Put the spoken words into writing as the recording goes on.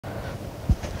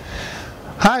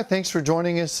Hi, thanks for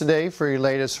joining us today for your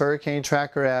latest Hurricane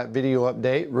Tracker app video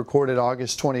update, recorded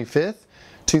August 25th,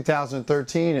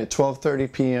 2013 at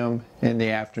 12:30 p.m. in the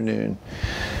afternoon.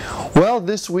 Well,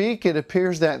 this week it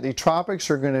appears that the tropics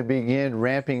are going to begin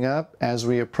ramping up as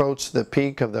we approach the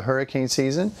peak of the hurricane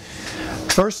season.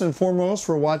 First and foremost,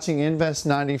 we're watching Invest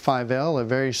 95L, a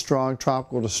very strong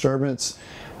tropical disturbance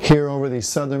here over the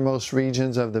southernmost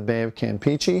regions of the Bay of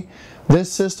Campeche.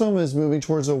 This system is moving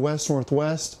towards the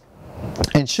west-northwest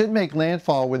and should make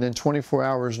landfall within 24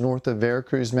 hours north of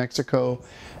Veracruz, Mexico,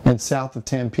 and south of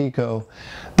Tampico.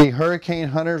 The hurricane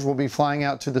hunters will be flying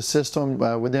out to the system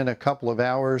within a couple of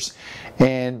hours,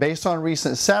 and based on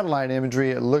recent satellite imagery,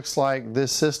 it looks like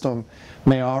this system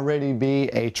may already be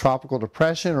a tropical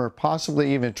depression or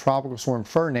possibly even Tropical Storm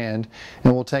Ferdinand,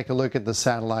 and we'll take a look at the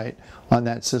satellite on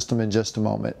that system in just a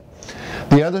moment.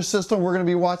 The other system we're going to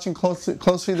be watching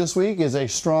closely this week is a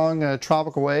strong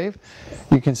tropical wave.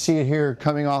 You can see it here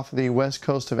coming off the west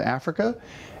coast of Africa.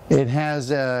 It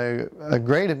has a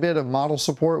great bit of model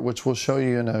support, which we'll show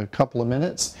you in a couple of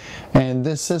minutes. And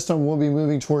this system will be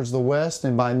moving towards the west,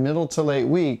 and by middle to late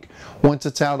week, once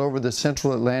it's out over the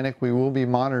central Atlantic, we will be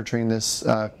monitoring this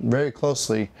very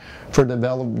closely for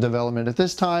development. At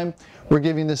this time, we're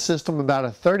giving this system about a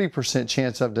 30%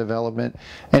 chance of development,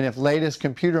 and if latest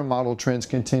computer model trends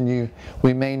continue,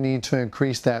 we may need to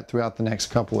increase that throughout the next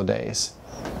couple of days.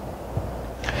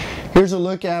 Here's a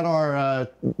look at our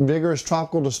vigorous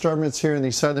tropical disturbance here in the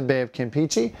southern Bay of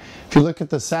Campeche. If you look at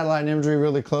the satellite imagery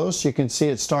really close, you can see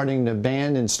it starting to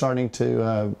band and starting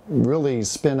to really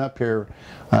spin up here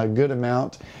a good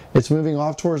amount. It's moving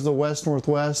off towards the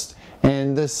west-northwest,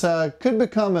 and this could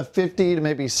become a 50 to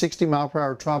maybe 60 mile per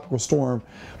hour tropical storm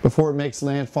before it makes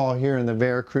landfall here in the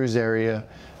Veracruz area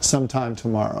sometime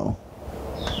tomorrow.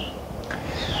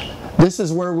 This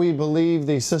is where we believe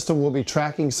the system will be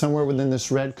tracking, somewhere within this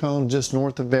red cone just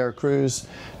north of Veracruz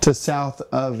to south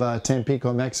of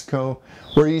Tampico, Mexico.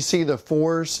 Where you see the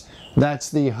 4s,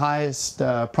 that's the highest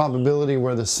probability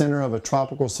where the center of a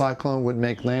tropical cyclone would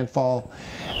make landfall.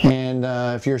 And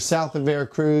if you're south of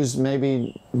Veracruz,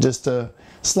 maybe just a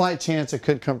slight chance it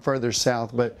could come further south,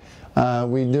 but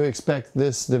we do expect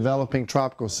this developing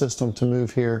tropical system to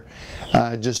move here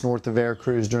just north of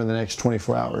Veracruz during the next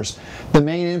 24 hours. The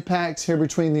main impacts here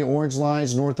between the orange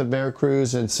lines north of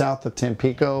Veracruz and south of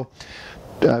Tampico,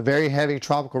 very heavy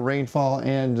tropical rainfall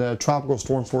and tropical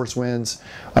storm force winds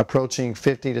approaching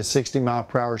 50 to 60 mile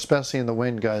per hour, especially in the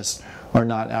wind gusts, are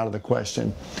not out of the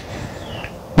question.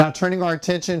 Now, turning our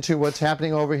attention to what's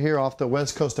happening over here off the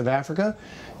west coast of Africa,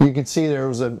 you can see there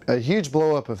was a huge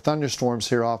blow-up of thunderstorms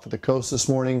here off of the coast this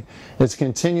morning. It's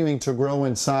continuing to grow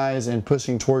in size and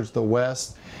pushing towards the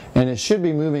west, and it should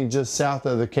be moving just south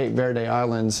of the Cape Verde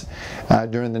Islands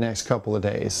during the next couple of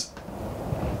days.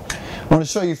 I want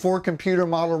to show you 4 computer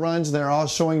model runs. They're all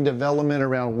showing development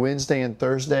around Wednesday and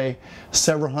Thursday,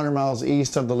 several hundred miles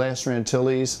east of the Lesser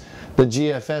Antilles. The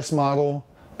GFS model,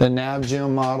 the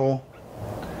NavGem model,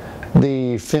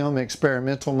 the film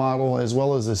experimental model, as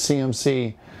well as the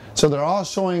CMC. So they're all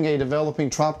showing a developing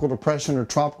tropical depression or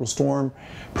tropical storm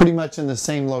pretty much in the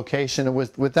same location. And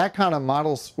with that kind of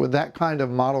models, with that kind of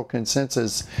model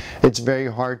consensus, it's very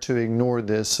hard to ignore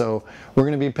this. So we're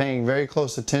going to be paying very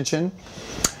close attention.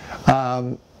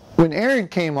 When Erin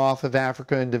came off of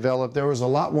Africa and developed, there was a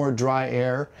lot more dry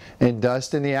air and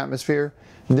dust in the atmosphere.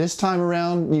 This time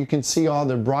around, you can see all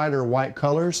the brighter white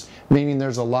colors, meaning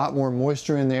there's a lot more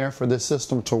moisture in the air for this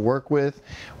system to work with,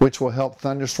 which will help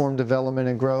thunderstorm development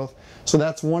and growth. So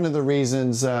that's one of the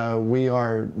reasons we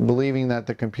are believing that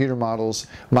the computer models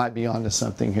might be onto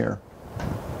something here.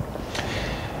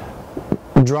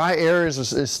 Dry air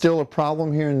is still a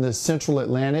problem here in the central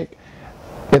Atlantic.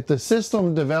 If the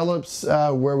system develops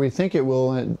where we think it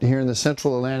will here in the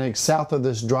central Atlantic, south of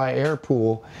this dry air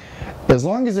pool, as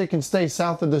long as it can stay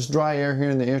south of this dry air here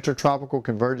in the intertropical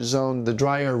convergence zone, the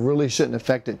dry air really shouldn't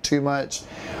affect it too much.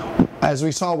 As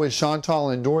we saw with Chantal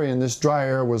and Dorian, this dry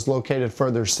air was located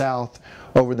further south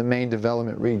over the main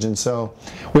development region. So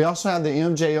we also have the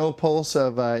MJO pulse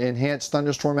of enhanced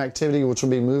thunderstorm activity, which will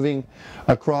be moving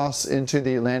across into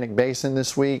the Atlantic Basin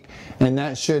this week, and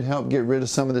that should help get rid of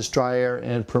some of this dry air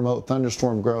and promote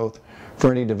thunderstorm growth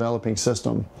for any developing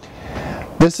system.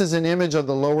 This is an image of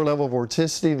the lower level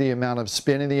vorticity, the amount of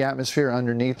spin in the atmosphere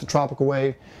underneath the tropical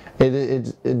wave.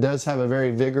 It does have a very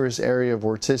vigorous area of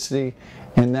vorticity,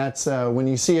 and that's when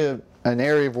you see an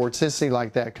area of vorticity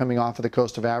like that coming off of the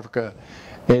coast of Africa,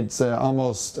 it's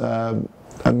almost a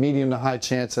medium to high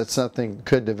chance that something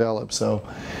could develop. So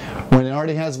when it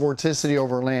already has vorticity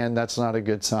over land, that's not a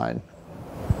good sign.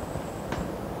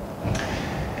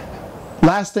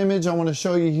 Last image I want to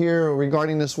show you here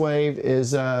regarding this wave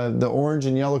is the orange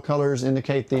and yellow colors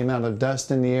indicate the amount of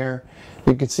dust in the air.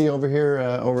 You can see over here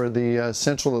over the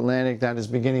central Atlantic that is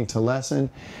beginning to lessen,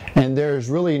 and there's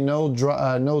really no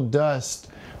dust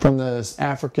from the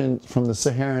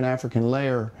Saharan African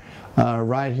layer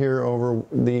right here over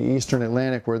the eastern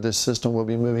Atlantic where this system will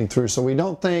be moving through. So we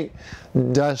don't think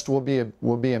dust will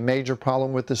be a major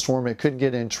problem with the storm. It could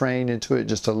get entrained into it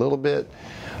just a little bit,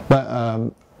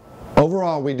 but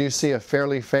overall we do see a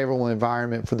fairly favorable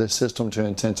environment for this system to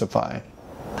intensify.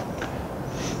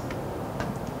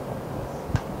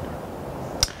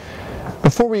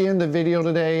 Before we end the video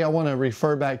today, I want to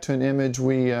refer back to an image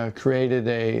we created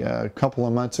a couple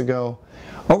of months ago.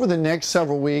 Over the next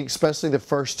several weeks, especially the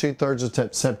first 2/3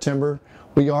 of September,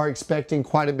 we are expecting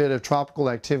quite a bit of tropical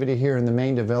activity here in the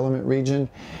main development region.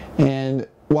 And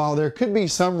while there could be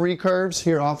some recurves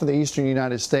here off of the eastern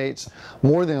United States,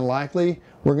 more than likely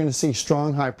we're going to see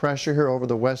strong high pressure here over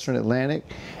the western Atlantic,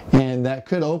 and that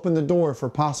could open the door for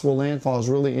possible landfalls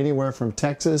really anywhere from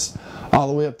Texas all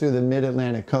the way up through the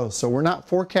mid-Atlantic coast. So we're not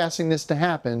forecasting this to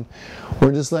happen.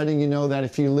 We're just letting you know that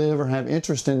if you live or have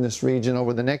interest in this region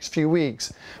over the next few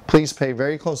weeks, please pay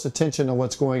very close attention to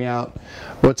what's going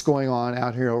on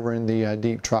out here over in the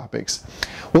deep tropics.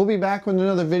 We'll be back with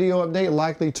another video update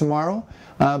likely tomorrow.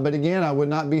 But again, I would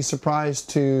not be surprised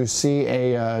to see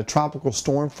a tropical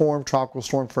storm form, Tropical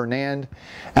Storm Fernand,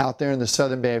 out there in the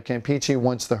southern Bay of Campeche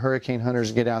once the hurricane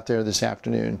hunters get out there this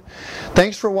afternoon.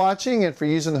 Thanks for watching and for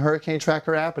using the Hurricane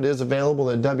Tracker app. It is available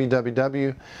at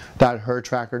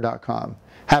www.hurtracker.com.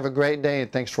 Have a great day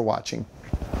and thanks for watching.